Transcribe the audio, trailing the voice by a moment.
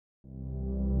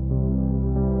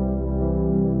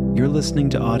You're listening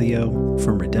to audio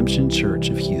from Redemption Church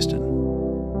of Houston.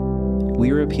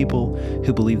 We are a people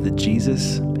who believe that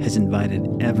Jesus has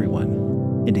invited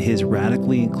everyone into his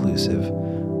radically inclusive,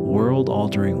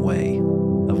 world-altering way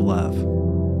of love.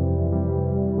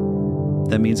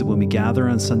 That means that when we gather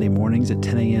on Sunday mornings at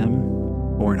 10 a.m.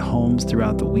 or in homes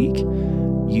throughout the week,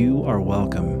 you are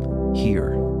welcome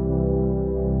here.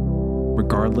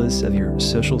 Regardless of your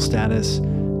social status,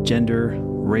 gender,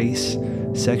 race,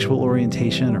 sexual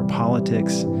orientation, or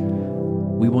politics,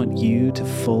 we want you to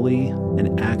fully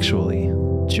and actually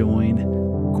join,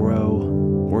 grow,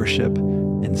 worship,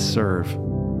 and serve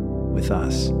with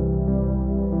us.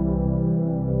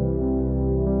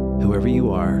 Whoever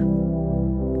you are,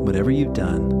 whatever you've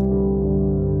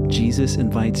done, Jesus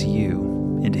invites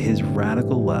you into his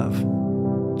radical love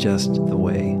just the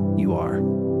way you are.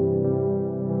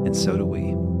 And so do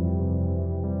we.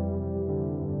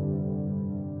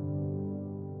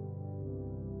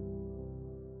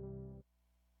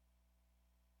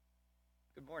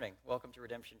 Good morning. Welcome to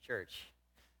Redemption Church.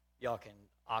 Y'all can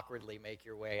awkwardly make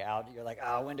your way out. You're like,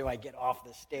 oh, when do I get off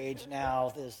the stage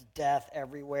now? There's death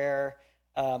everywhere.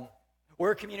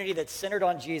 We're a community that's centered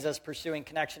on Jesus, pursuing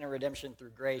connection and redemption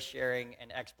through grace, sharing,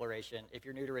 and exploration. If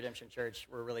you're new to Redemption Church,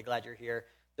 we're really glad you're here.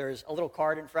 There's a little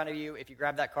card in front of you. If you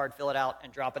grab that card, fill it out,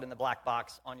 and drop it in the black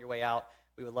box on your way out,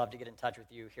 we would love to get in touch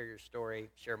with you, hear your story,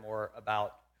 share more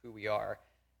about who we are.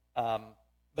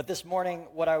 But this morning,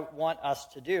 what I want us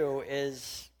to do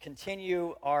is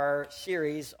continue our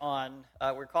series on,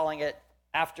 we're calling it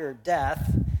After Death.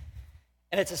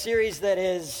 And it's a series that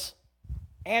is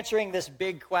answering this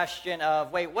big question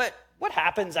of, wait, what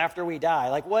happens after we die?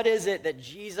 Like, what is it that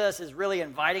Jesus is really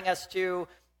inviting us to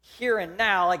here and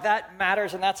now? Like, that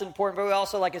matters and that's important. But we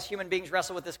also, like, as human beings,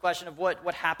 wrestle with this question of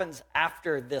what happens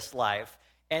after this life.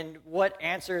 And what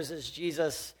answers does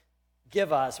Jesus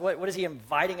give us? What is he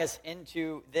inviting us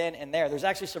into then and there? There's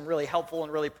actually some really helpful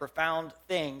and really profound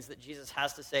things that Jesus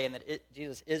has to say and that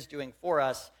Jesus is doing for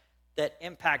us that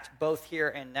impact both here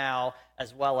and now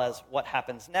as well as what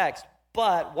happens next.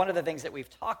 But one of the things that we've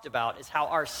talked about is how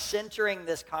our centering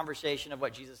this conversation of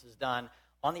what Jesus has done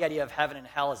on the idea of heaven and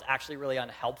hell is actually really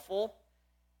unhelpful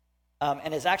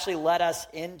and has actually led us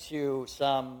into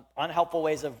some unhelpful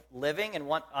ways of living and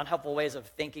unhelpful ways of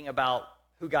thinking about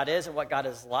who God is and what God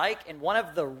is like. And one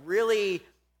of the really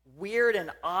weird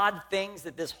and odd things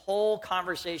that this whole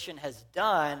conversation has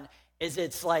done is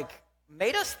it's like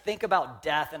made us think about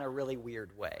death in a really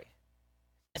weird way.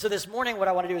 And so this morning, what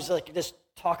I want to do is like just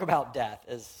talk about death,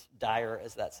 as dire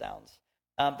as that sounds.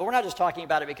 But we're not just talking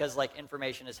about it because like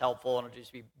information is helpful and it'll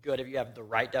just be good if you have the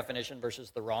right definition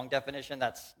versus the wrong definition.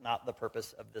 That's not the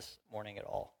purpose of this morning at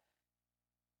all.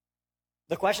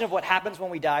 The question of what happens when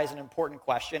we die is an important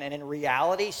question, and in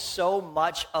reality, so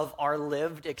much of our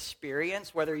lived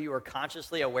experience, whether you are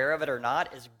consciously aware of it or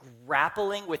not, is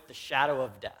grappling with the shadow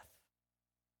of death.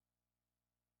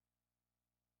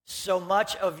 So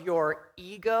much of your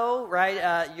ego,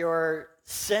 right, your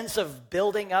sense of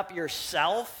building up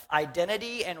yourself,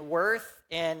 identity, and worth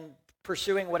in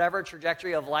pursuing whatever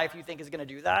trajectory of life you think is going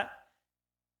to do that,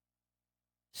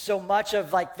 so much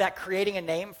of like that creating a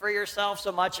name for yourself,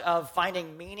 so much of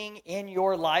finding meaning in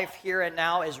your life here and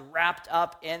now is wrapped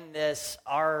up in this,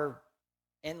 our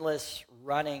endless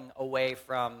running away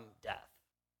from death.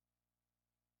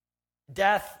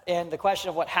 Death and the question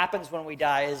of what happens when we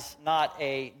die is not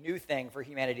a new thing for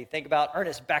humanity. Think about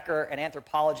Ernest Becker, an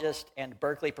anthropologist and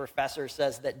Berkeley professor,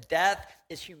 says that death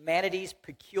is humanity's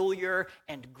peculiar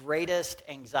and greatest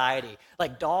anxiety.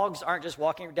 Like dogs aren't just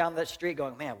walking down the street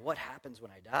going, man, what happens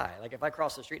when I die? Like if I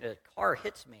cross the street and a car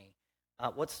hits me,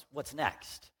 what's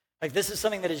next? Like this is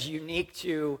something that is unique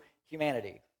to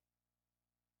humanity.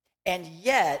 And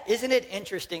yet, isn't it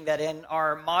interesting that in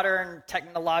our modern,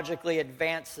 technologically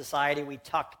advanced society, we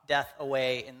tuck death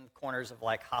away in corners of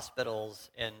like hospitals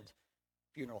and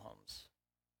funeral homes?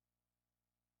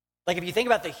 Like if you think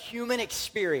about the human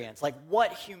experience, like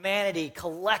what humanity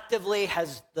collectively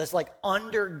has like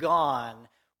undergone,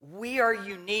 we are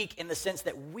unique in the sense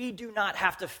that we do not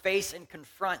have to face and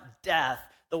confront death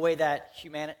the way that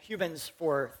humans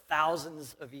for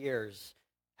thousands of years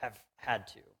have had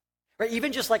to. Right?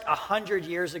 Even just like 100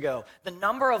 years ago, the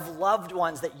number of loved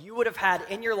ones that you would have had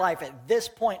in your life at this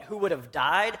point who would have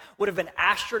died would have been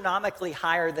astronomically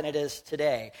higher than it is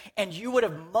today. And you would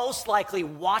have most likely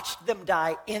watched them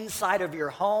die inside of your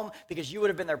home because you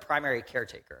would have been their primary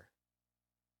caretaker.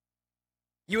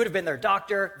 You would have been their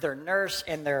doctor, their nurse,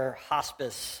 and their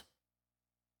hospice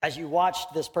as you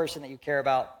watched this person that you care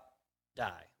about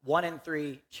die. 1 in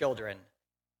 3 children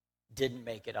didn't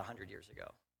make it 100 years ago.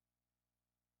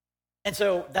 And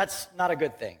so that's not a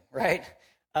good thing, right?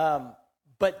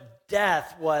 But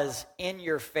death was in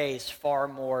your face far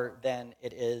more than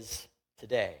it is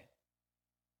today.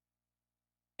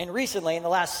 And recently, in the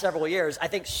last several years, I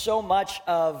think so much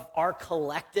of our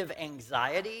collective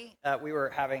anxiety,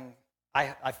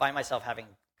 I find myself having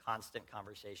constant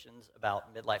conversations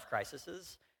about midlife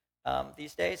crises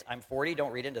these days. I'm 40,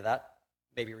 don't read into that.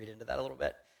 Maybe read into that a little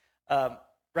bit.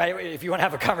 Right? If you want to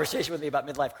have a conversation with me about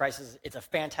midlife crisis, it's a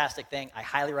fantastic thing. I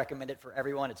highly recommend it for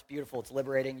everyone. It's beautiful. It's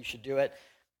liberating. You should do it.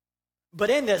 But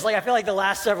in this, I feel like the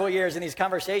last several years in these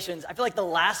conversations, if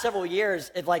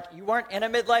you weren't in a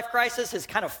midlife crisis, has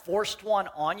kind of forced one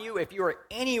on you if you were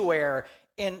anywhere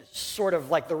in sort of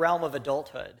like the realm of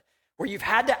adulthood, where you've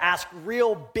had to ask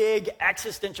real big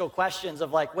existential questions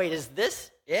of like, wait, is this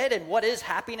it? And what is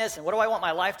happiness? And what do I want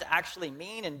my life to actually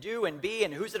mean and do and be?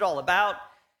 And who's it all about?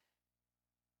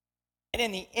 And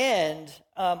in the end,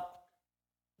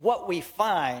 what we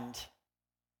find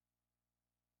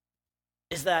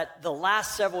is that the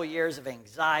last several years of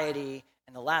anxiety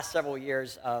and the last several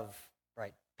years of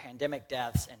pandemic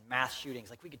deaths and mass shootings,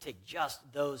 we could take just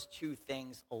those two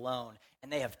things alone,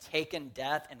 and they have taken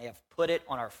death and they have put it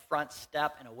on our front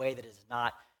step in a way that has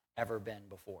not ever been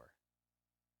before.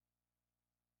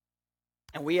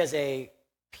 And we as a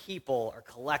people are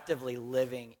collectively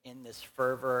living in this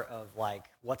fervor of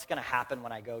what's going to happen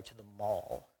when I go to the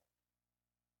mall?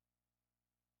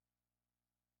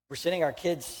 We're sending our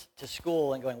kids to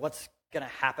school and going, what's going to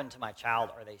happen to my child?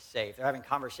 Are they safe? They're having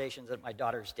conversations at my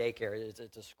daughter's daycare.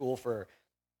 It's a school for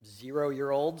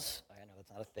 0-year-olds. I know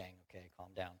that's not a thing. Okay, calm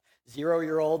down.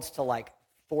 0-year-olds to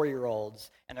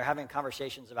 4-year-olds, and they're having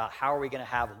conversations about how are we going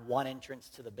to have one entrance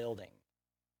to the building.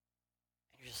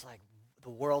 And you're just like, the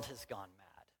world has gone mad.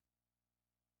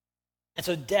 And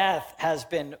so death has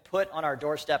been put on our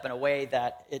doorstep in a way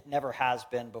that it never has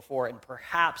been before, and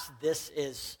perhaps this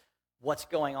is what's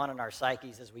going on in our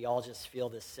psyches as we all just feel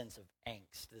this sense of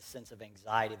angst, this sense of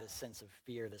anxiety, this sense of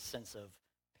fear, this sense of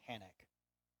panic.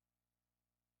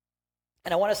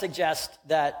 And I want to suggest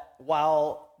that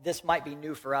while this might be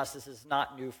new for us, this is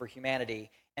not new for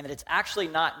humanity, and that it's actually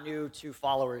not new to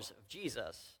followers of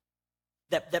Jesus.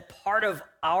 That part of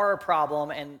our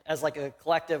problem, and as a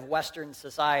collective Western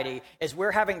society, is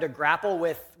we're having to grapple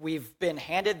with, we've been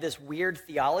handed this weird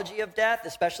theology of death,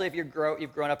 especially if you've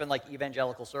grown up in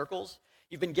evangelical circles.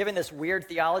 You've been given this weird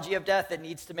theology of death that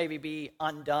needs to maybe be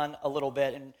undone a little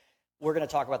bit, and we're going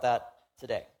to talk about that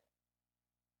today.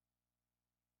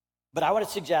 But I want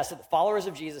to suggest that the followers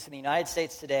of Jesus in the United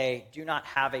States today do not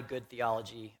have a good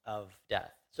theology of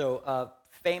death. So a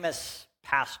famous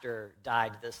pastor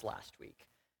died this last week.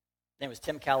 His name was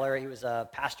Tim Keller. He was a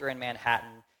pastor in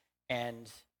Manhattan,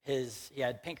 and he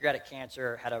had pancreatic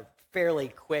cancer, had a fairly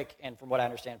quick and, from what I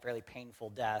understand, fairly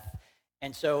painful death.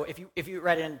 And so if you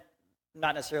read in,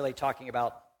 not necessarily talking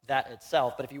about that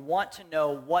itself, but if you want to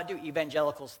know what do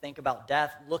evangelicals think about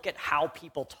death, look at how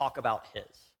people talk about his.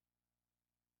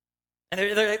 And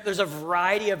there's a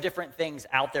variety of different things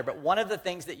out there, but one of the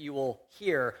things that you will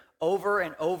hear over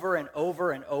and over and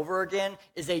over and over again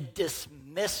is a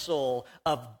dismissal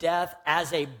of death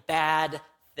as a bad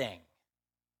thing.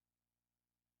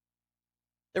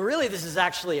 That really this is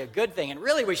actually a good thing, and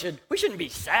really we shouldn't be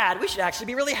sad. We should actually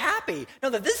be really happy. No,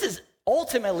 that this is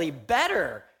ultimately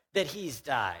better that he's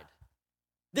died.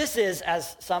 This is,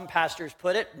 as some pastors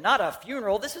put it, not a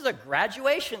funeral. This is a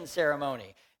graduation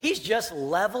ceremony. He's just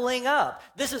leveling up.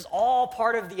 This is all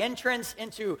part of the entrance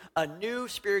into a new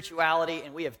spirituality,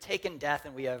 and we have taken death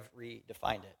and we have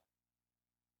redefined it.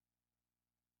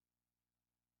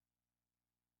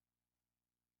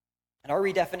 And our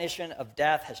redefinition of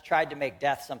death has tried to make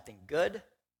death something good,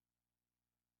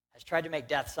 has tried to make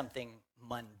death something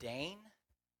mundane,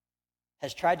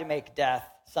 has tried to make death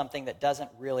something that doesn't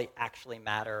really actually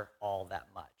matter all that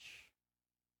much.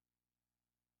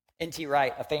 N.T.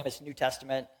 Wright, a famous New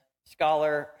Testament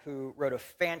scholar who wrote a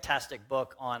fantastic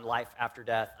book on life after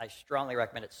death. I strongly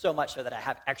recommend it, so much so that I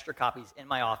have extra copies in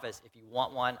my office. If you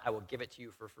want one, I will give it to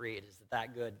you for free. It is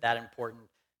that good, that important.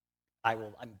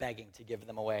 I'm begging to give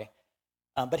them away.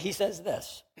 But he says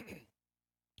this: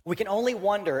 we can only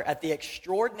wonder at the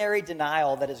extraordinary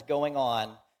denial that is going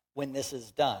on when this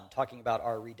is done, talking about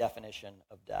our redefinition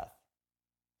of death.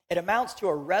 It amounts to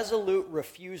a resolute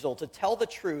refusal to tell the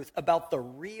truth about the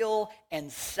real and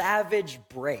savage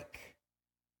break,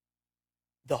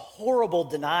 the horrible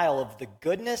denial of the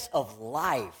goodness of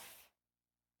life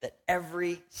that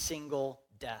every single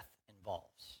death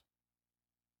involves.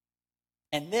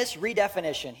 And this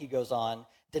redefinition, he goes on,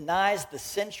 denies the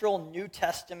central New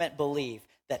Testament belief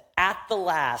that at the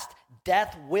last,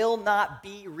 death will not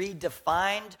be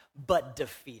redefined, but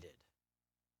defeated.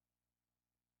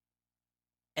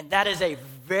 And that is a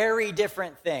very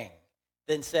different thing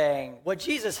than saying what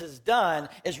Jesus has done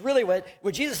is really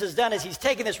what Jesus has done is he's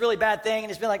taken this really bad thing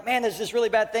and he's been like, man, there's this really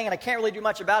bad thing and I can't really do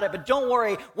much about it. But don't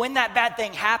worry, when that bad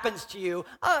thing happens to you,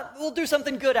 we'll do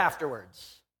something good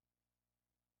afterwards.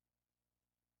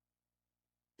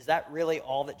 Is that really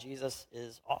all that Jesus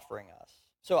is offering us?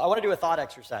 So I want to do a thought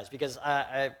exercise because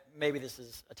maybe this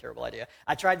is a terrible idea.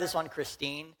 I tried this on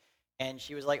Christine, and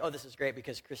she was like, oh, this is great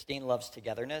because Christine loves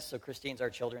togetherness. So Christine's our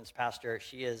children's pastor.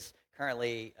 She is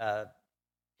currently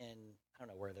in, I don't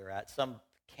know where they're at, some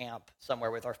camp somewhere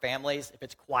with our families. If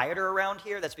it's quieter around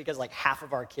here, that's because like half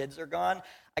of our kids are gone.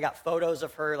 I got photos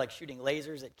of her like shooting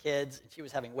lasers at kids, and she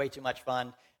was having way too much fun.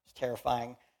 It was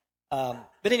terrifying.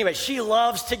 But anyway, she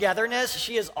loves togetherness.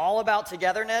 She is all about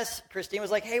togetherness. Christine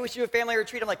was like, hey, we should do a family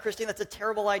retreat. I'm like, Christine, that's a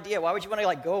terrible idea. Why would you want to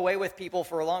like go away with people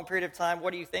for a long period of time?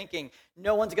 What are you thinking?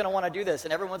 No one's going to want to do this.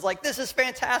 And everyone's like, this is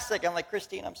fantastic. I'm like,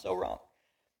 Christine, I'm so wrong.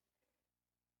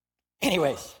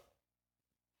 Anyways,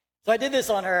 so I did this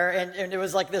on her, and it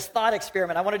was like this thought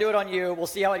experiment. I want to do it on you. We'll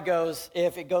see how it goes.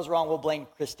 If it goes wrong, we'll blame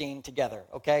Christine together,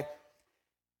 okay?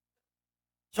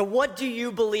 So what do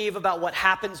you believe about what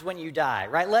happens when you die,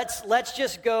 right? Let's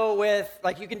just go with,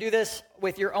 like you can do this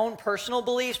with your own personal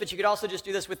beliefs, but you could also just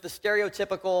do this with the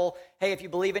stereotypical, hey, if you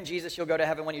believe in Jesus, you'll go to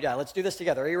heaven when you die. Let's do this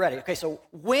together. Are you ready? Okay, so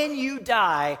when you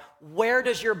die, where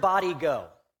does your body go?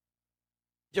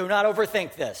 Do not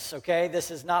overthink this, okay?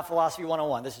 This is not Philosophy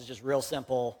 101. This is just real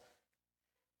simple.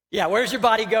 Yeah, where does your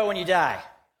body go when you die?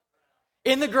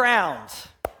 In the ground,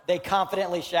 they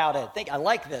confidently shouted. I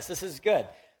like this. This is good.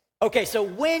 Okay, so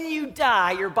when you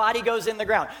die, your body goes in the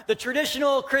ground. The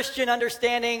traditional Christian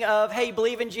understanding of, hey,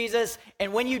 believe in Jesus,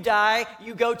 and when you die,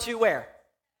 you go to where?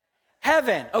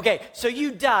 Heaven. Okay, so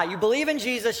you die. You believe in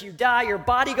Jesus, you die, your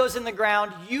body goes in the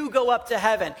ground, you go up to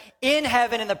heaven. In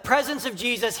heaven, in the presence of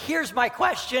Jesus, here's my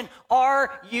question.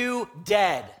 Are you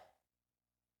dead?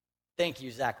 Thank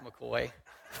you, Zach McCoy,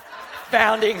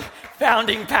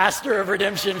 founding pastor of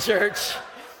Redemption Church.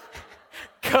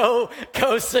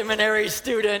 Co-seminary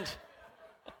student.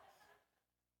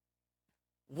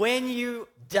 When you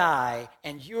die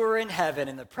and you're in heaven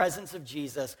in the presence of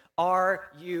Jesus, are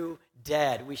you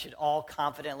dead? We should all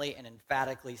confidently and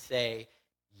emphatically say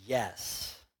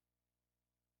yes.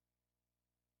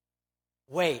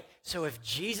 Wait, so if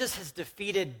Jesus has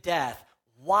defeated death,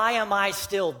 why am I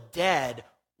still dead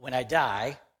when I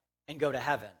die and go to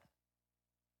heaven?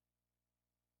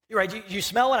 You're right. Do you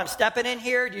smell what I'm stepping in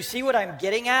here? Do you see what I'm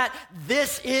getting at?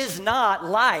 This is not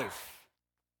life.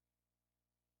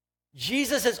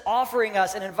 Jesus is offering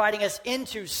us and inviting us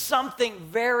into something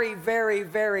very, very,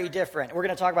 very different. We're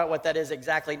going to talk about what that is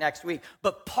exactly next week.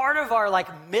 But part of our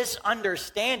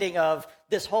misunderstanding of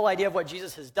this whole idea of what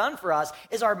Jesus has done for us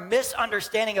is our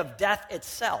misunderstanding of death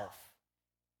itself.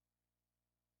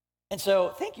 And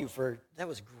so thank you that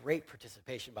was great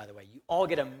participation, by the way. You all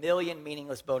get 1 million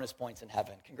meaningless bonus points in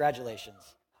heaven.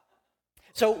 Congratulations.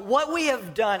 So what we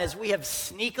have done is we have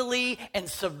sneakily and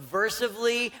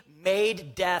subversively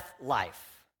made death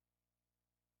life.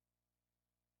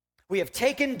 We have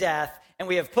taken death and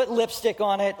we have put lipstick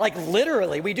on it. Like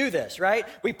literally, we do this, right?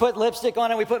 We put lipstick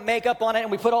on it, we put makeup on it,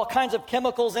 and we put all kinds of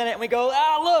chemicals in it, and we go,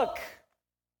 look,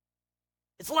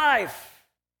 it's life.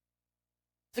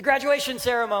 It's a graduation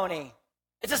ceremony.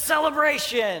 It's a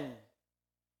celebration.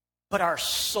 But our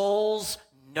souls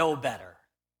know better.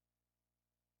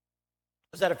 I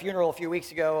was at a funeral a few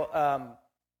weeks ago,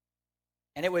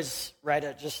 and it was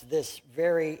just this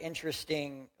very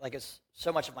interesting, it's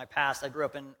so much of my past. I grew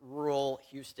up in rural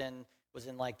Houston, was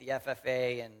in the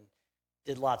FFA, and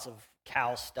did lots of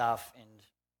cow stuff and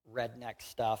redneck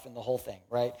stuff and the whole thing,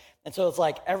 right? And so it's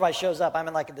everybody shows up. I'm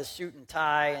in this suit and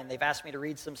tie, and they've asked me to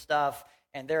read some stuff.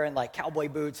 And they're in cowboy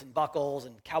boots and buckles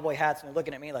and cowboy hats, and they're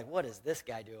looking at me like, what is this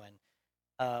guy doing?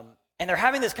 And they're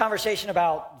having this conversation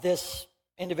about this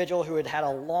individual who had a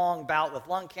long bout with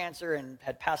lung cancer and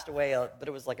had passed away, but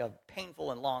it was a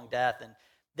painful and long death. And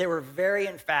they were very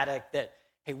emphatic that,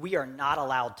 hey, we are not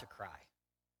allowed to cry.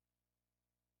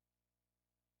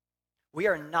 We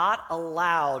are not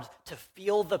allowed to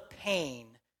feel the pain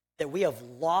that we have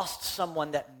lost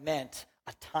someone that meant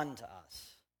a ton to us.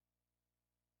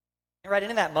 Right,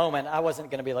 and in that moment, I wasn't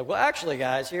going to be like, well, actually,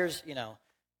 guys, here's,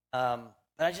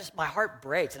 but my heart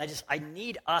breaks, and I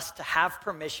need us to have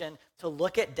permission to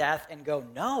look at death and go,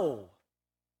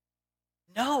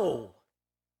 no.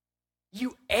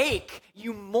 You ache,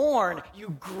 you mourn,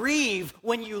 you grieve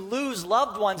when you lose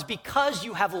loved ones because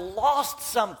you have lost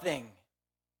something.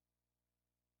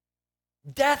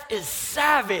 Death is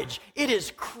savage, it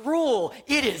is cruel,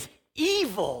 it is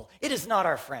evil, it is not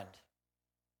our friend.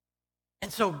 And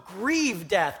And so grieve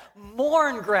death,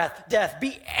 mourn death,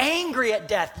 be angry at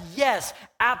death. Yes,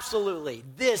 absolutely.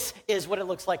 This is what it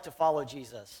looks like to follow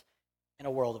Jesus in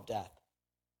a world of death.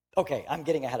 Okay, I'm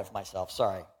getting ahead of myself,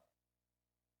 sorry.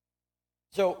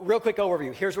 So real quick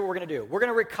overview, here's what we're going to do. We're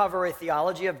going to recover a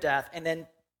theology of death, and then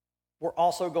we're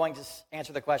also going to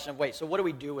answer the question of, wait, so what do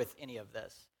we do with any of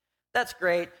this? That's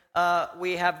great.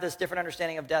 We have this different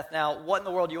understanding of death now. What in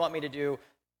the world do you want me to do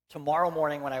tomorrow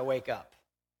morning when I wake up?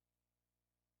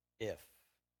 If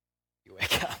you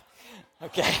wake up.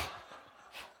 Okay.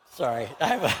 Sorry. I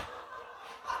have a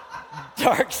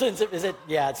dark sense of,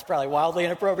 it's probably wildly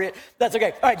inappropriate. That's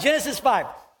okay. All right, Genesis 5.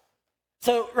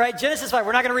 So, right, Genesis 5,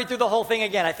 we're not going to read through the whole thing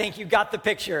again. I think you got the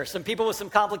picture. Some people with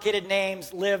some complicated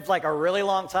names lived like a really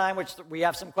long time, which we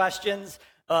have some questions,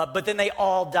 but then they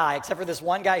all die, except for this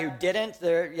one guy who didn't.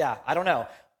 I don't know.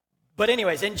 But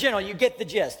anyways, in general, you get the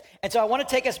gist. And so I want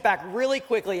to take us back really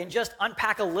quickly and just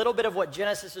unpack a little bit of what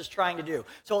Genesis is trying to do.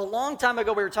 So a long time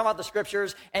ago, we were talking about the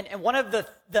scriptures, and one of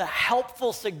the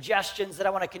helpful suggestions that I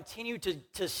want to continue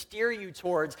to steer you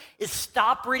towards is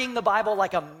stop reading the Bible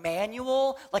like a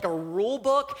manual, like a rule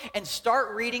book, and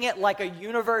start reading it like a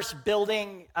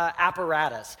universe-building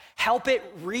apparatus. Help it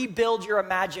rebuild your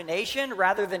imagination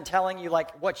rather than telling you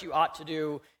like what you ought to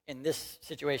do in this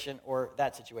situation or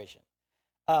that situation.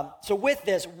 So with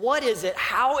this, what is it?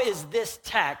 How is this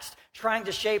text trying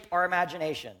to shape our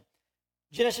imagination?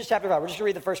 Genesis chapter 5, we're just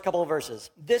going to read the first couple of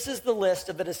verses. This is the list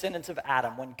of the descendants of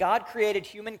Adam. When God created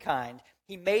humankind,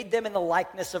 he made them in the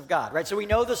likeness of God, right? So we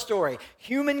know the story.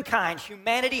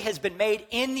 Humanity has been made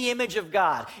in the image of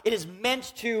God. It is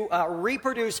meant to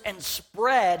reproduce and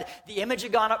spread the image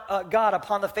of God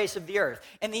upon the face of the earth.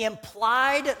 And the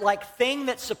implied thing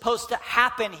that's supposed to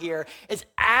happen here is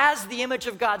as the image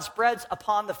of God spreads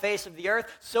upon the face of the earth,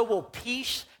 so will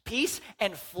peace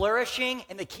and flourishing,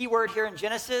 and the key word here in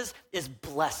Genesis is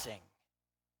blessing.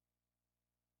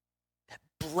 That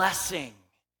blessing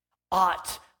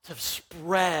ought to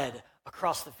spread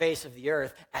across the face of the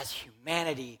earth as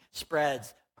humanity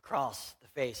spreads across the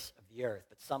face of the earth.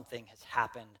 But something has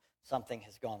happened. Something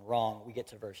has gone wrong. We get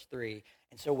to verse 3.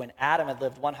 And so when Adam had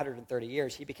lived 130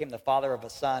 years, he became the father of a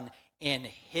son in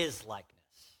his likeness.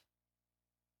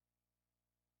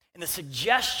 And the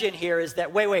suggestion here is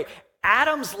that, wait,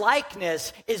 Adam's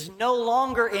likeness is no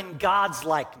longer in God's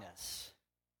likeness.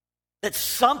 That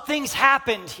something's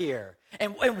happened here.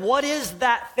 And what is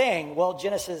that thing? Well,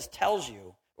 Genesis tells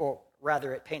you, or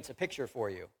rather it paints a picture for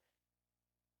you.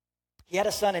 He had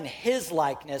a son in his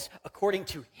likeness according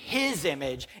to his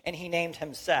image, and he named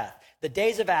him Seth. The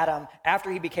days of Adam,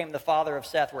 after he became the father of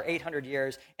Seth, were 800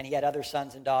 years, and he had other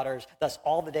sons and daughters. Thus,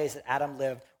 all the days that Adam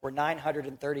lived were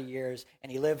 930 years, and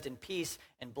he lived in peace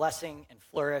and blessing and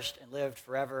flourished and lived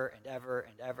forever and ever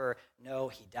and ever. No,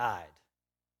 he died.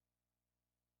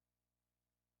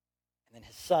 And then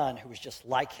his son, who was just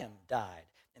like him, died.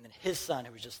 And then his son,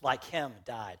 who was just like him,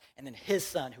 died. And then his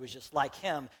son, who was just like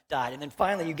him, died. And then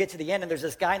finally you get to the end, and there's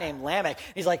this guy named Lamech.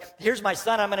 He's like, here's my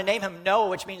son. I'm going to name him Noah,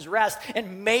 which means rest.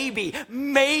 And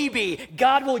maybe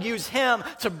God will use him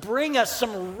to bring us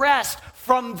some rest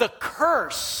from the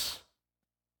curse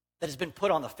that has been put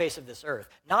on the face of this earth.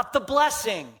 Not the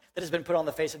blessing that has been put on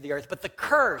the face of the earth, but the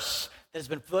curse that has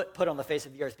been put on the face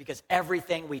of the earth, because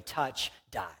everything we touch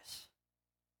dies.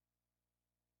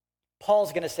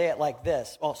 Paul's going to say it like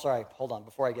this. Oh, sorry, hold on,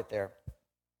 before I get there.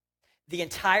 The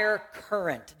entire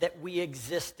current that we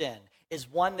exist in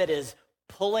is one that is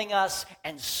pulling us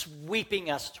and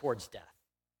sweeping us towards death.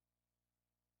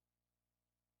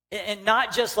 And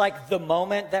not just like the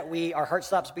moment that our heart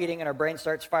stops beating and our brain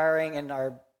starts firing and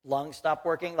our lungs stop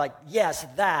working. Like, yes,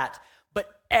 that, but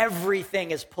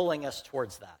everything is pulling us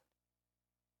towards that.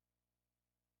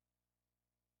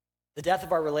 The death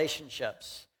of our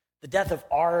relationships, the death of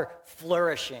our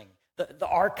flourishing,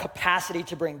 our capacity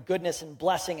to bring goodness and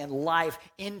blessing and life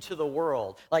into the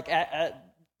world. Like,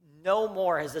 no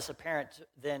more is this apparent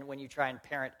than when you try and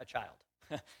parent a child.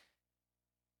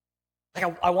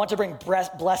 I want to bring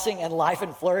blessing and life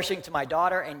and flourishing to my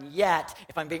daughter, and yet,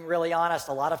 if I'm being really honest,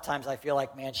 a lot of times I feel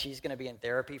like, man, she's going to be in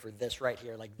therapy for this right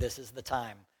here. Like, this is the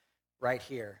time right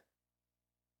here.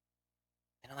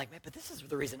 And I'm like, man, but this is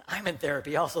the reason I'm in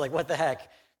therapy also. Like, what the heck?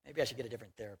 Maybe I should get a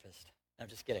different therapist. I'm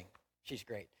just kidding. She's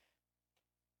great.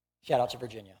 Shout out to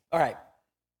Virginia. All right.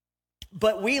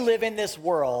 But we live in this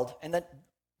world, and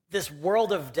this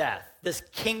world of death, this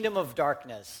kingdom of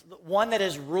darkness, one that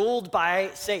is ruled by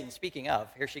Satan. Speaking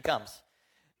of, here she comes.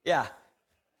 Yeah.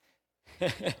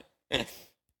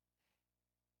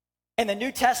 And the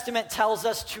New Testament tells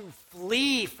us to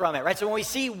flee from it, right? So when we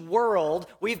see world,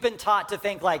 we've been taught to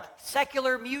think like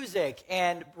secular music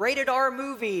and rated R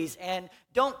movies and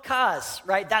don't cuss,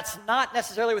 right? That's not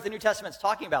necessarily what the New Testament's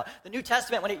talking about. The New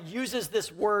Testament, when it uses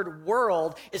this word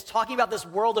world, is talking about this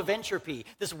world of entropy,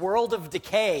 this world of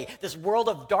decay, this world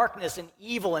of darkness and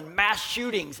evil and mass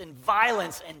shootings and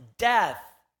violence and death.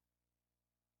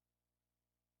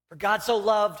 For God so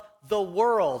loved the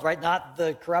world, right? Not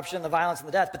the corruption, the violence, and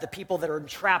the death, but the people that are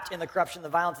trapped in the corruption, the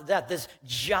violence, and the death. This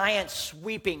giant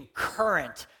sweeping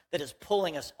current that is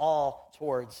pulling us all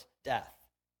towards death.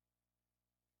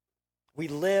 We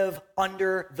live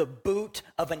under the boot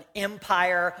of an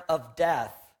empire of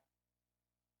death.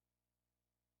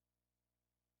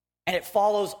 And it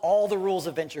follows all the rules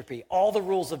of entropy, all the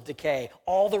rules of decay,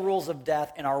 all the rules of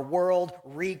death, and our world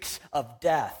reeks of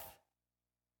death.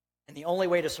 And the only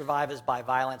way to survive is by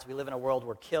violence. We live in a world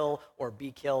where kill or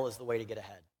be killed is the way to get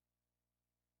ahead.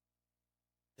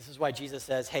 This is why Jesus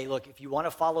says, hey, look, if you want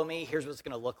to follow me, here's what it's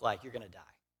going to look like. You're going to die.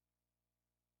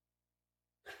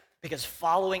 Because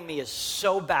following me is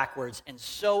so backwards and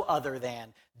so other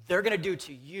than, they're going to do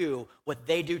to you what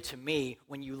they do to me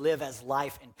when you live as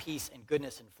life and peace and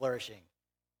goodness and flourishing.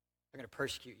 They're going to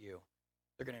persecute you.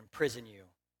 They're going to imprison you.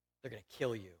 They're going to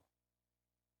kill you.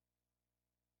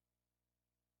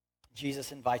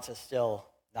 Jesus invites us still,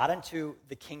 not into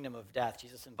the kingdom of death.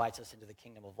 Jesus invites us into the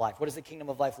kingdom of life. What does the kingdom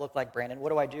of life look like, Brandon? What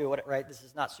do I do? Right? This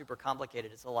is not super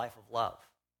complicated. It's a life of love.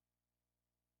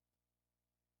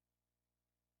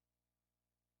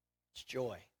 It's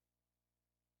joy.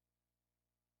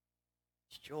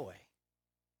 It's joy.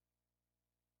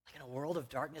 Like in a world of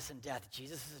darkness and death,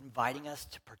 Jesus is inviting us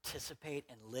to participate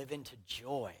and live into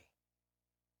joy.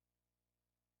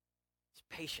 It's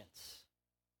patience.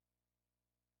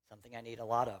 Something I need a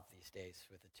lot of these days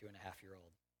with a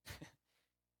 2.5-year-old.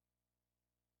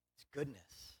 It's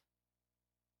goodness.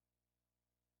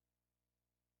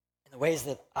 In the ways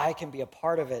that I can be a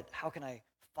part of it, how can I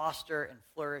foster and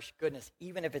flourish goodness,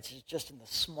 even if it's just in the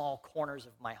small corners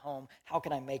of my home? How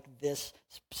can I make this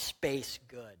space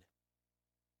good?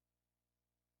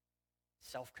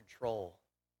 Self-control.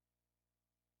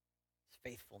 It's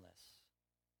faithfulness.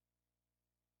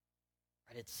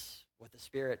 Right? It's what the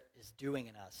Spirit is doing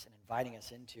in us and inviting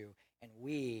us into. And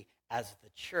we, as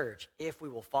the church, if we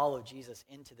will follow Jesus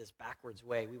into this backwards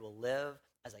way, we will live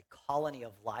as a colony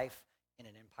of life in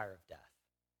an empire of death.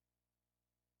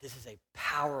 This is a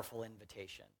powerful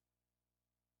invitation.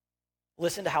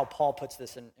 Listen to how Paul puts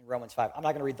this in Romans 5. I'm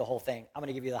not going to read the whole thing. I'm going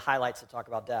to give you the highlights that talk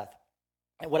about death.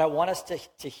 And what I want us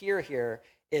to hear here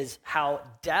is how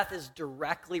death is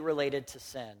directly related to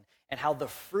sin, and how the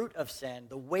fruit of sin,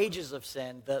 the wages of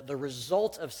sin, the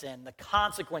result of sin, the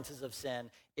consequences of sin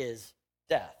is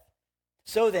death.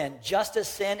 So then, just as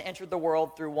sin entered the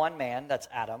world through one man, that's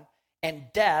Adam, and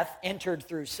death entered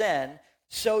through sin,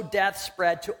 so death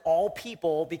spread to all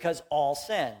people because all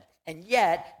sinned. And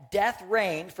yet, death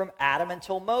reigned from Adam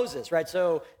until Moses, right?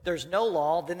 So there's no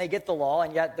law, then they get the law,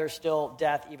 and yet there's still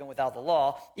death even without the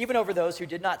law, even over those who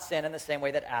did not sin in the same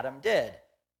way that Adam did.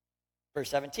 Verse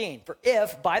 17, for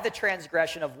if by the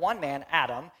transgression of one man,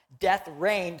 Adam, death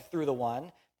reigned through the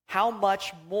one, how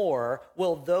much more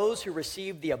will those who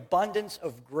receive the abundance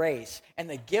of grace and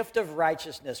the gift of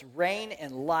righteousness reign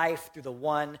in life through the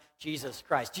one, Jesus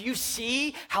Christ? Do you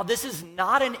see how this is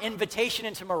not an invitation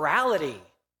into morality?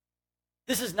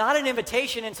 This is not an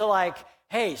invitation into like,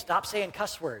 hey, stop saying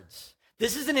cuss words.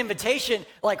 This is an invitation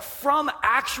like from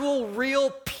actual,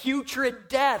 real, putrid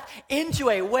death into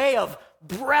a way of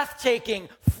breathtaking,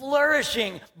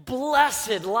 flourishing,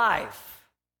 blessed life.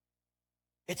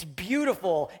 It's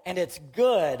beautiful and it's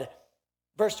good.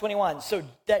 Verse 21, so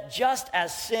that just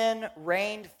as sin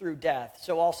reigned through death,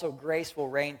 so also grace will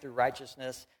reign through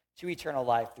righteousness to eternal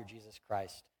life through Jesus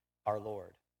Christ our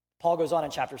Lord. Paul goes on in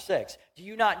chapter 6. Do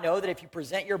you not know that if you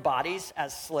present your bodies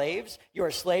as slaves, you are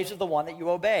slaves of the one that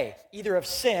you obey, either of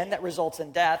sin that results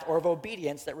in death or of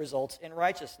obedience that results in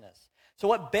righteousness? So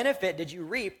what benefit did you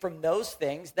reap from those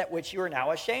things that which you are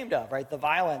now ashamed of, right? The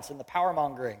violence and the power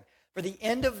mongering. For the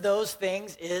end of those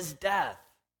things is death.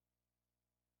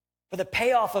 For the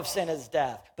payoff of sin is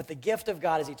death, but the gift of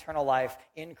God is eternal life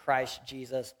in Christ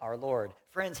Jesus our Lord.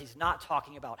 Friends, he's not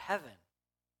talking about heaven.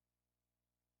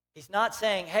 He's not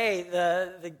saying, hey,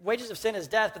 the wages of sin is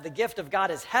death, but the gift of God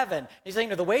is heaven. He's saying,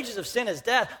 no, the wages of sin is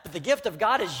death, but the gift of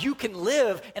God is you can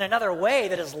live in another way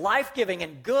that is life-giving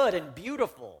and good and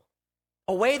beautiful.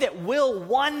 A way that will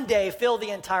one day fill the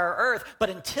entire earth, but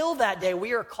until that day,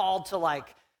 we are called to like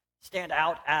stand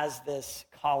out as this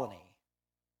colony.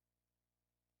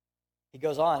 He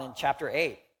goes on in chapter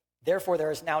 8. Therefore,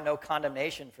 there is now no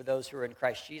condemnation for those who are in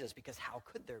Christ Jesus, because how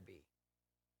could there be?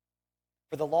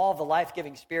 For the law of the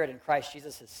life-giving Spirit in Christ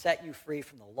Jesus has set you free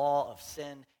from the law of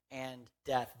sin and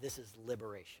death. This is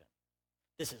liberation.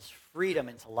 This is freedom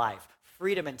into life,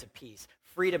 freedom into peace,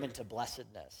 freedom into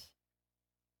blessedness.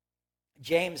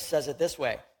 James says it this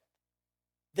way.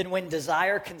 Then when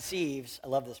desire conceives, I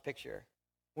love this picture.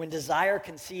 When desire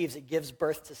conceives, it gives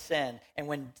birth to sin. And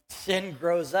when sin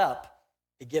grows up,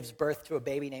 it gives birth to a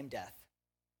baby named death.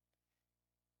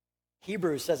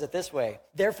 Hebrews says it this way.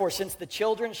 Therefore, since the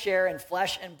children share in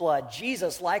flesh and blood,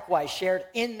 Jesus likewise shared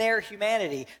in their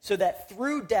humanity, so that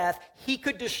through death he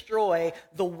could destroy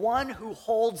the one who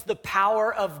holds the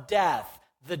power of death,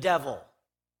 the devil.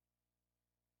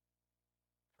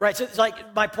 Right, so it's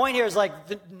like, my point here is like,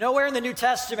 nowhere in the New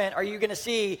Testament are you going to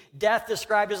see death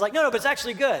described as like, no, but it's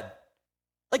actually good.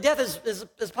 Like death is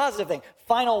a positive thing.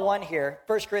 Final one here,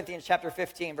 1 Corinthians chapter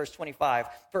 15, verse 25.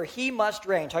 For he must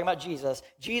reign, talking about Jesus,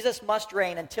 Jesus must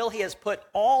reign until he has put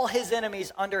all his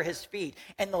enemies under his feet.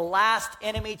 And the last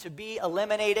enemy to be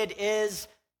eliminated is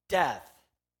death.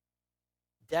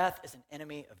 Death is an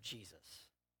enemy of Jesus.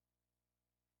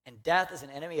 And death is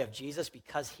an enemy of Jesus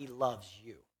because he loves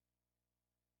you.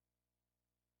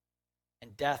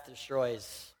 And death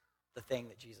destroys the thing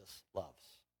that Jesus loves.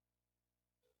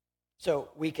 So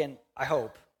we can, I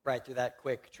hope, right through that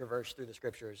quick traverse through the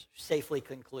scriptures, safely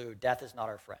conclude death is not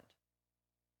our friend.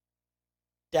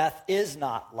 Death is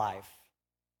not life.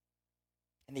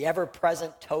 And the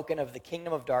ever-present token of the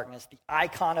kingdom of darkness, the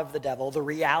icon of the devil, the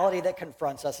reality that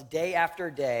confronts us day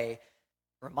after day,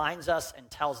 reminds us and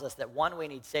tells us that one, we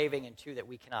need saving, and two, that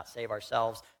we cannot save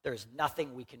ourselves. There's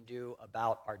nothing we can do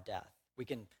about our death. We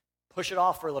can push it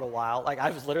off for a little while. Like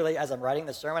I was literally, as I'm writing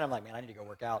the sermon, I'm like, man, I need to go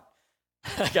work out.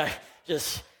 Like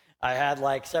I had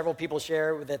like several people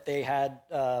share that they had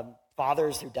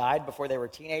fathers who died before they were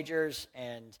teenagers,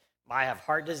 and I have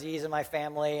heart disease in my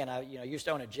family, and I used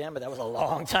to own a gym, but that was a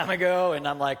long time ago, and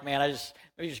I'm like, man,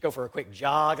 maybe just go for a quick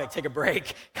jog, like take a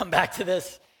break, come back to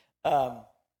this.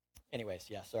 Anyways,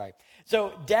 yeah, sorry.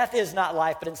 So death is not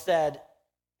life, but instead,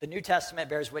 the New Testament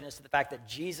bears witness to the fact that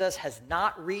Jesus has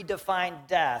not redefined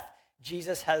death.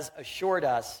 Jesus has assured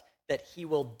us that he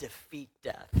will defeat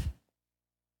death.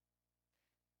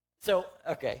 So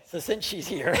since she's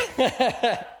here,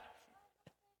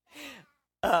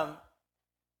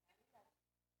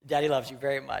 Daddy loves you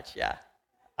very much, yeah.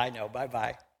 I know,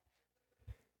 bye-bye.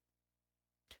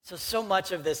 So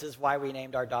much of this is why we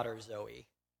named our daughter Zoe.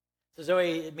 So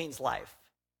Zoe, it means life.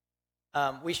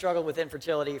 We struggled with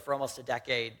infertility for almost a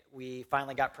decade. We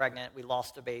finally got pregnant. We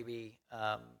lost a baby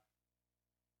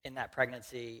in that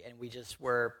pregnancy, and we just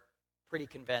were pretty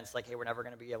convinced, like, hey, we're never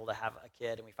going to be able to have a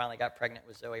kid. And we finally got pregnant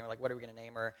with Zoe, and we're like, what are we going to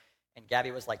name her? And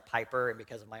Gabby was like Piper, and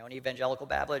because of my own evangelical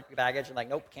baggage, I'm like,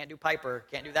 nope, can't do Piper,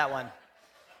 can't do that one.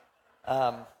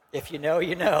 If you know,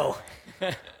 you know.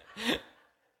 Like,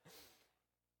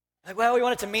 well, we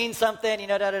want it to mean something,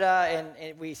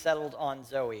 and we settled on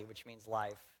Zoe, which means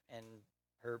life. And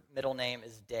her middle name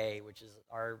is Day, which is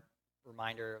our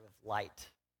reminder of light.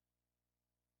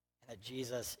 And that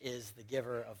Jesus is the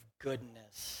giver of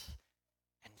goodness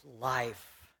and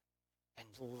life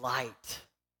and light.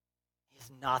 He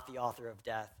is not the author of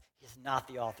death. He is not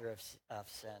the author of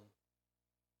sin.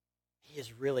 He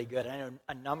is really good. And I know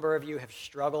a number of you have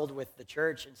struggled with the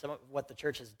church and some of what the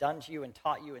church has done to you and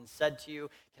taught you and said to you.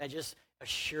 Can I just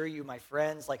assure you, my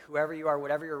friends, like whoever you are,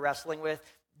 whatever you're wrestling with,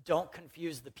 don't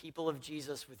confuse the people of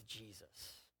Jesus with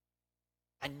Jesus.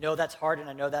 I know that's hard and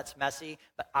I know that's messy,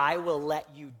 but I will let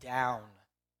you down.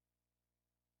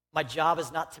 My job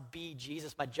is not to be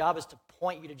Jesus. My job is to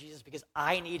point you to Jesus because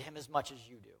I need him as much as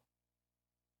you do.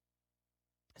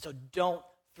 And so don't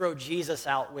throw Jesus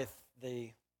out with the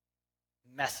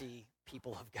messy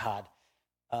people of God.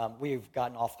 We've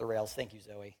gotten off the rails. Thank you,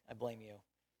 Zoe. I blame you.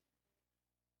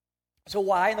 So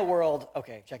why in the world,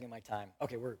 okay, checking my time.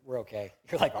 Okay, we're okay.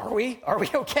 You're like, are we? Are we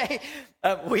okay?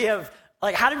 We have,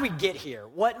 like, how did we get here?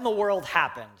 What in the world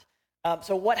happened?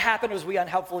 So what happened was we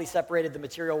unhelpfully separated the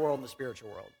material world and the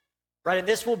spiritual world, right? And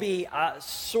this will be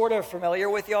sort of familiar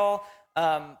with y'all.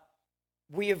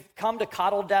 We have come to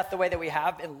coddle death the way that we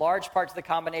have in large parts of the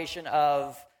combination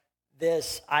of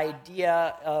this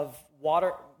idea of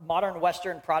modern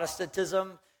Western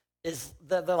Protestantism is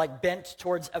the like bent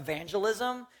towards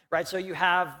evangelism, right? So you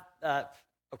have, I'm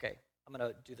going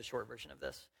to do the short version of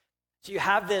this. So you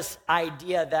have this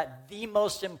idea that the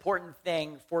most important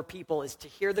thing for people is to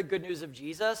hear the good news of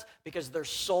Jesus because their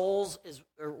souls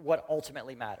are what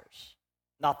ultimately matters,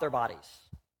 not their bodies.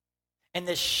 And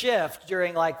this shift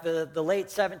during like the late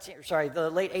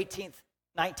 18th,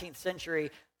 19th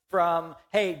century, from,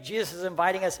 hey, Jesus is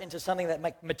inviting us into something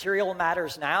that material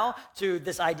matters now, to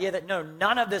this idea that no,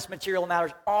 none of this material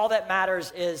matters. All that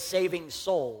matters is saving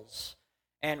souls.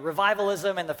 And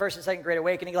revivalism and the First and Second Great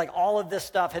Awakening, like all of this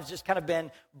stuff has just kind of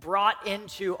been brought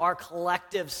into our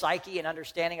collective psyche and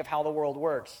understanding of how the world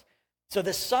works. So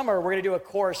this summer, we're going to do a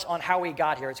course on how we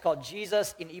got here. It's called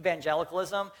Jesus in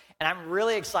Evangelicalism, and I'm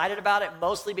really excited about it,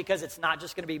 mostly because it's not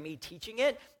just going to be me teaching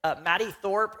it. Maddie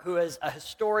Thorpe, who is a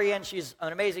historian, she's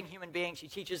an amazing human being. She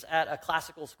teaches at a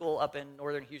classical school up in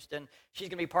northern Houston. She's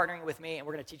going to be partnering with me, and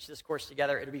we're going to teach this course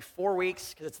together. It'll be 4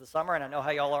 weeks because it's the summer, and I know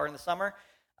how y'all are in the summer.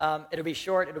 It'll be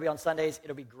short. It'll be on Sundays.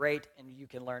 It'll be great, and you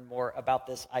can learn more about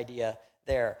this idea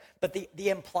there. But the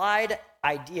implied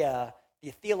idea, the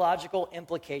theological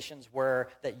implications were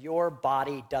that your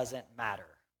body doesn't matter.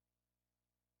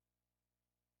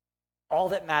 All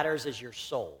that matters is your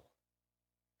soul.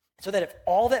 So that if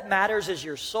all that matters is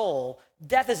your soul,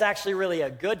 death is actually really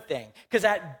a good thing. Because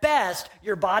at best,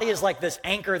 your body is like this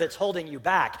anchor that's holding you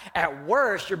back. At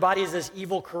worst, your body is this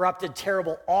evil, corrupted,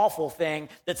 terrible, awful thing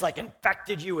that's like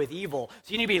infected you with evil.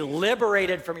 So you need to be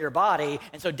liberated from your body,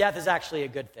 and so death is actually a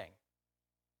good thing.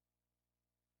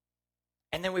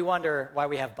 And then we wonder why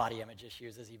we have body image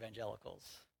issues as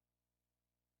evangelicals.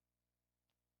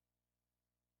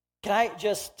 Can I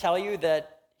just tell you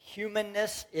that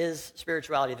humanness is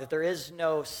spirituality, that there is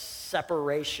no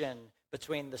separation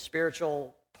between the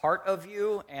spiritual part of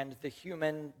you and the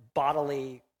human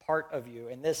bodily part of you.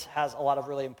 And this has a lot of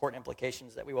really important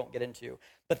implications that we won't get into.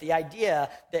 But the idea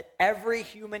that every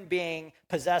human being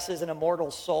possesses an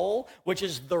immortal soul, which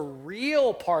is the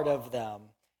real part of them,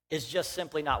 is just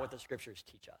simply not what the scriptures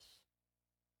teach us.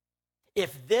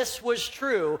 If this was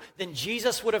true, then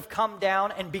Jesus would have come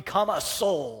down and become a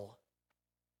soul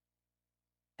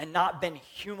and not been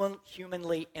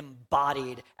humanly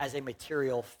embodied as a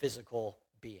material, physical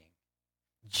being.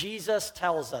 Jesus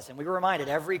tells us, and we were reminded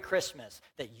every Christmas,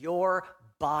 that your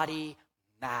body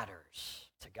matters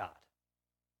to God,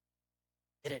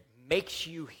 that it makes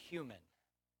you human.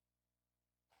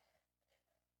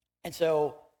 And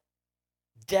so,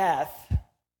 death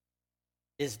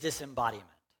is disembodiment.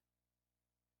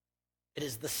 It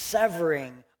is the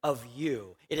severing of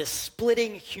you. It is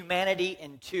splitting humanity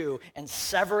in two and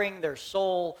severing their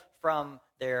soul from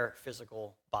their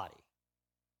physical body.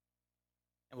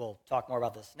 And we'll talk more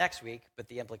about this next week, but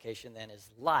the implication then is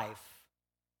life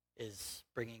is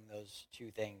bringing those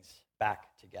two things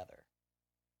back together.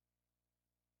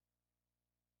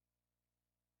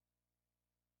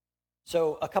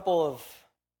 So a couple of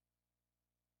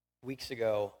weeks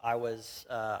ago, I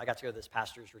got to go to this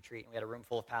pastor's retreat, and we had a room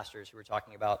full of pastors who were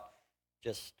talking about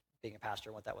just being a pastor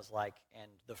and what that was like. And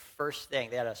the first thing,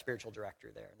 they had a spiritual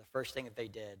director there, and the first thing that they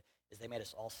did is they made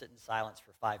us all sit in silence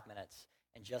for 5 minutes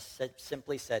and just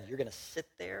simply said, you're going to sit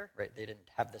there, right? They didn't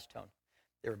have this tone.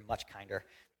 They were much kinder.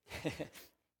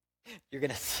 You're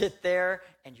going to sit there,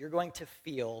 and you're going to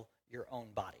feel your own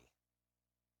body.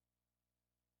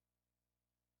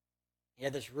 You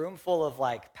had this room full of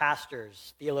like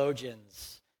pastors,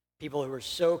 theologians, people who were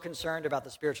so concerned about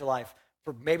the spiritual life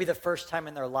for maybe the first time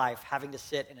in their life, having to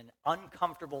sit in an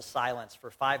uncomfortable silence for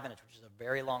 5 minutes, which is a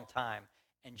very long time,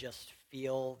 and just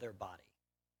feel their body.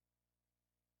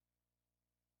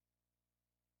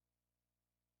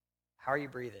 How are you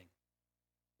breathing?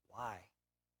 Why?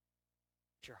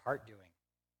 What's your heart doing?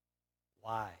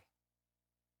 Why?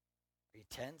 Are you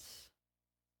tense?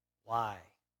 Why?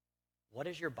 What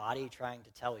is your body trying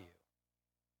to tell you?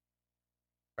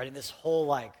 Right, and this whole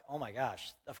like, oh my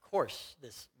gosh, of course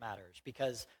this matters,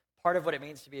 because part of what it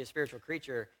means to be a spiritual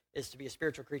creature is to be a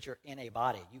spiritual creature in a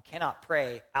body. You cannot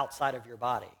pray outside of your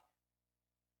body.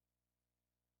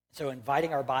 So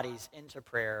inviting our bodies into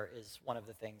prayer is one of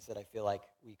the things that I feel like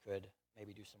we could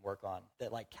maybe do some work on.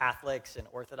 That like Catholics and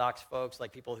Orthodox folks,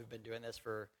 like people who've been doing this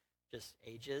for just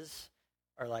ages,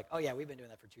 are like, oh yeah, we've been doing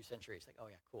that for 2 centuries. Like, oh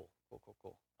yeah, cool,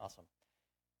 awesome.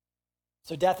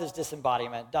 So death is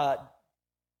disembodiment. David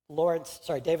Lawrence,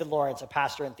 a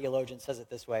pastor and theologian, says it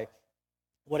this way.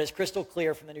 What is crystal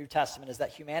clear from the New Testament is that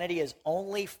humanity is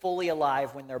only fully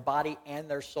alive when their body and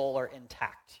their soul are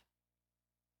intact.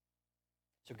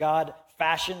 So God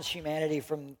fashions humanity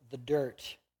from the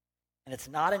dirt, and it's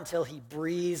not until he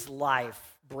breathes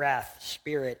life, breath,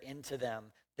 spirit into them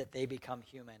that they become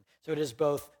human. So it is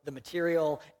both the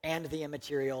material and the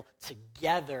immaterial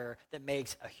together that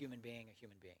makes a human being a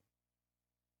human being.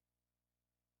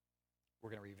 We're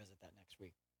going to revisit that next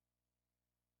week.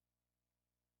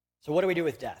 So what do we do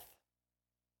with death?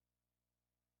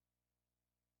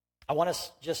 I want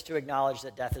us just to acknowledge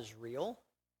that death is real,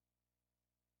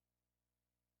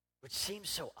 which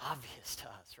seems so obvious to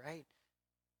us, right?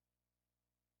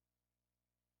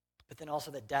 but then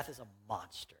also that death is a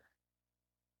monster.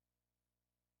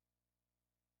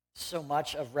 So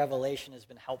much of Revelation has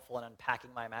been helpful in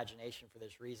unpacking my imagination for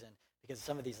this reason, because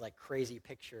some of these like crazy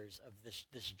pictures of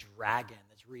this dragon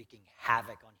that's wreaking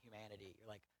havoc on humanity. You're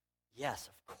like, yes,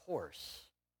 of course.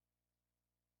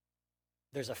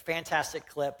 There's a fantastic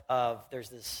clip of, there's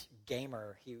this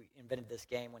gamer, he invented this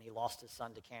game when he lost his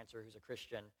son to cancer, who's a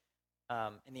Christian,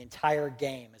 and the entire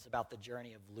game is about the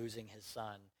journey of losing his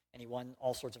son, and he won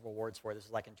all sorts of awards for it. This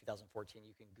is like in 2014,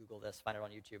 you can Google this, find it on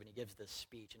YouTube, and he gives this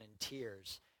speech, and in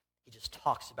tears, he just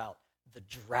talks about the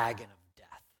dragon of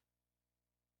death.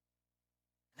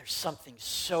 There's something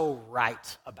so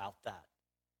right about that.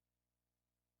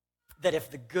 That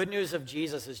if the good news of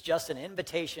Jesus is just an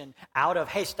invitation out of,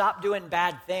 hey, stop doing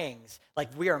bad things,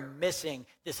 like we are missing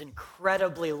this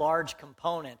incredibly large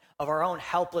component of our own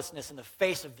helplessness in the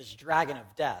face of this dragon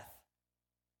of death.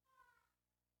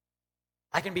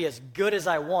 I can be as good as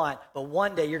I want, but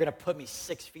one day you're going to put me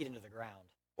 6 feet into the ground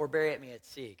or bury me at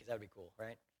sea, because that would be cool,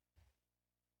 right?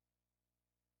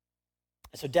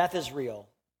 And so death is real,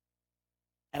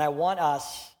 and I want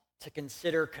us to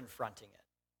consider confronting it.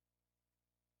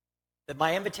 That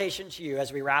my invitation to you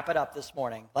as we wrap it up this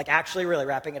morning, like actually really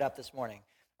wrapping it up this morning,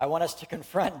 I want us to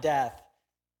confront death,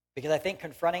 because I think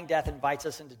confronting death invites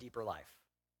us into deeper life.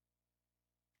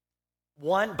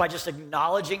 One, by just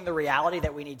acknowledging the reality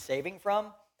that we need saving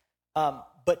from,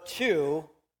 but two,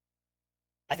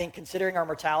 I think considering our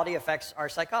mortality affects our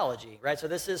psychology, right? So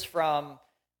this is from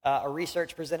a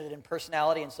research presented in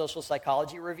Personality and Social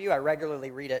Psychology Review. I regularly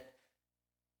read it.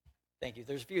 Thank you.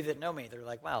 There's a few that know me. They're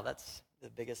like, wow, that's the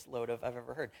biggest load I've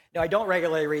ever heard. No, I don't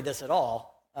regularly read this at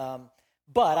all,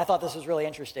 but I thought this was really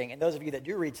interesting. And those of you that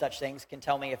do read such things can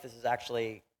tell me if this is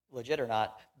actually legit or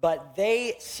not. But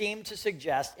they seem to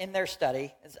suggest in their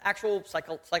study, it's actual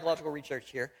psychological research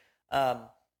here,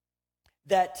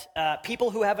 that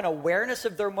people who have an awareness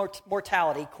of their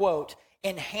mortality, quote,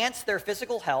 enhance their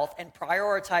physical health and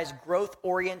prioritize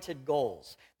growth-oriented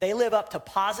goals. They live up to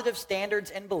positive standards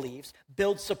and beliefs,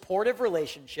 build supportive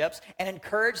relationships, and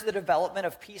encourage the development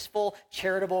of peaceful,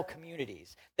 charitable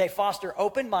communities. They foster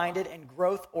open-minded and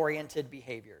growth-oriented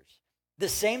behaviors. The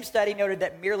same study noted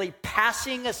that merely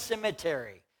passing a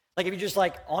cemetery, like if you just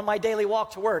like, on my daily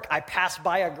walk to work, I pass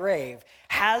by a grave,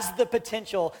 has the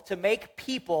potential to make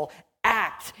people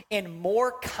act in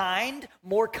more kind,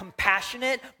 more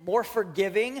compassionate, more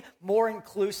forgiving, more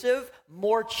inclusive,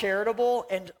 more charitable,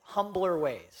 and humbler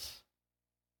ways.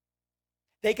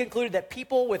 They concluded that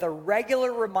people with a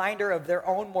regular reminder of their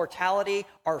own mortality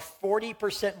are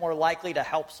 40% more likely to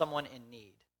help someone in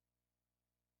need.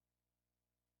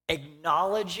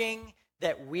 Acknowledging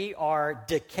that we are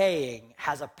decaying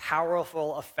has a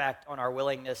powerful effect on our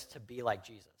willingness to be like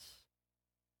Jesus.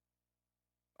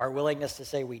 Our willingness to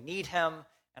say we need him,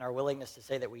 and our willingness to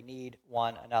say that we need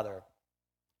one another.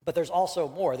 But there's also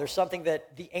more. There's something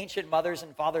that the ancient mothers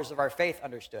and fathers of our faith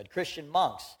understood. Christian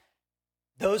monks,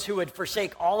 those who would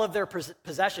forsake all of their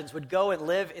possessions, would go and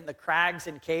live in the crags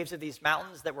and caves of these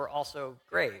mountains that were also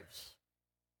graves.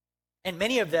 And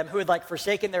many of them who had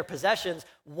forsaken their possessions,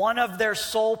 one of their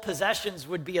sole possessions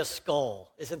would be a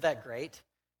skull. Isn't that great?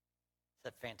 It's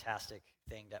that fantastic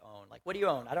thing to own. What do you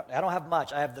own? I don't have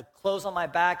much. I have the clothes on my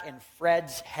back and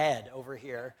Fred's head over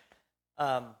here.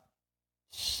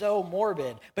 So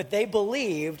morbid. But they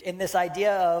believed in this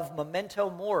idea of memento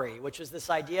mori, which was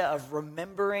this idea of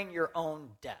remembering your own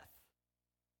death.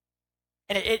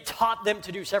 And it taught them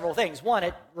to do several things. One,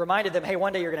 it reminded them, hey,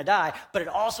 one day you're going to die. But it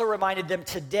also reminded them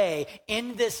today,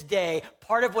 in this day,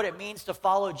 part of what it means to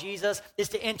follow Jesus is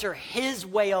to enter his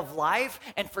way of life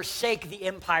and forsake the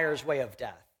empire's way of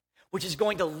death, which is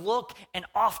going to look and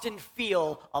often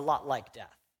feel a lot like death.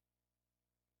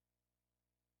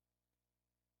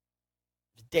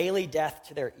 Daily death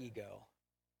to their ego.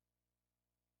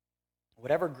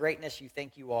 Whatever greatness you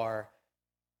think you are,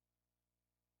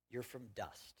 you're from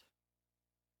dust.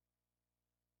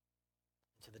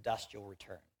 To the dust you'll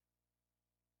return.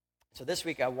 So this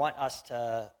week I want us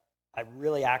to, if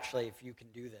you can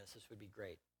do this would be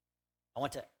great. I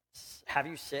want to have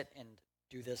you sit and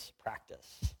do this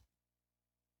practice.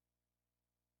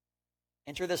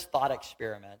 Enter this thought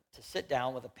experiment to sit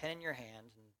down with a pen in your hand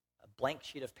and a blank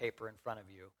sheet of paper in front of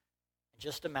you, and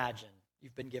just imagine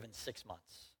you've been given 6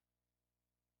 months.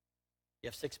 You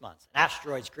have 6 months. An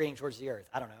asteroid's careening towards the earth.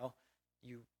 I don't know.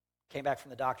 You came back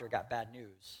from the doctor, got bad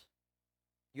news.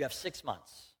 You have 6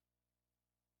 months.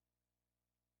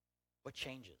 What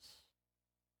changes?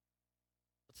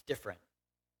 What's different?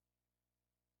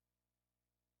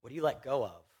 What do you let go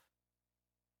of?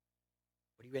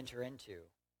 What do you enter into?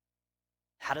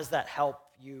 How does that help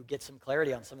you get some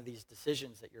clarity on some of these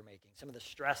decisions that you're making, some of the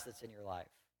stress that's in your life?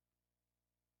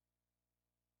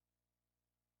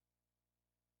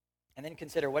 And then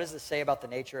consider, what does this say about the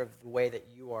nature of the way that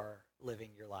you are living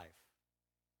your life?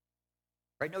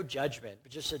 Right? No judgment,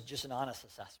 but just an honest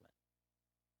assessment.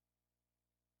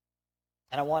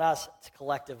 And I want us to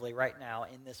collectively right now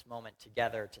in this moment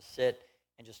together to sit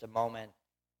in just a moment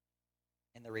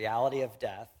in the reality of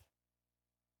death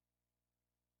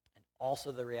and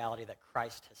also the reality that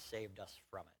Christ has saved us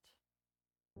from it.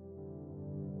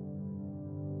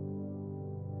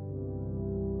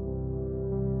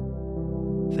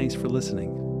 Thanks for listening.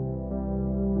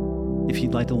 If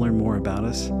you'd like to learn more about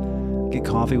us, get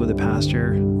coffee with a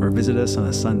pastor, or visit us on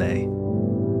a Sunday,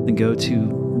 then go to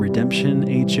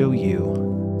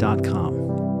redemptionhou.com.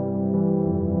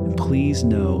 And please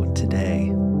know today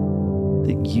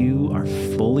that you are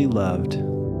fully loved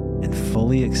and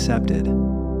fully accepted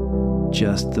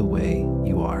just the way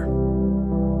you are.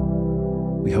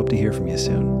 We hope to hear from you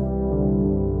soon.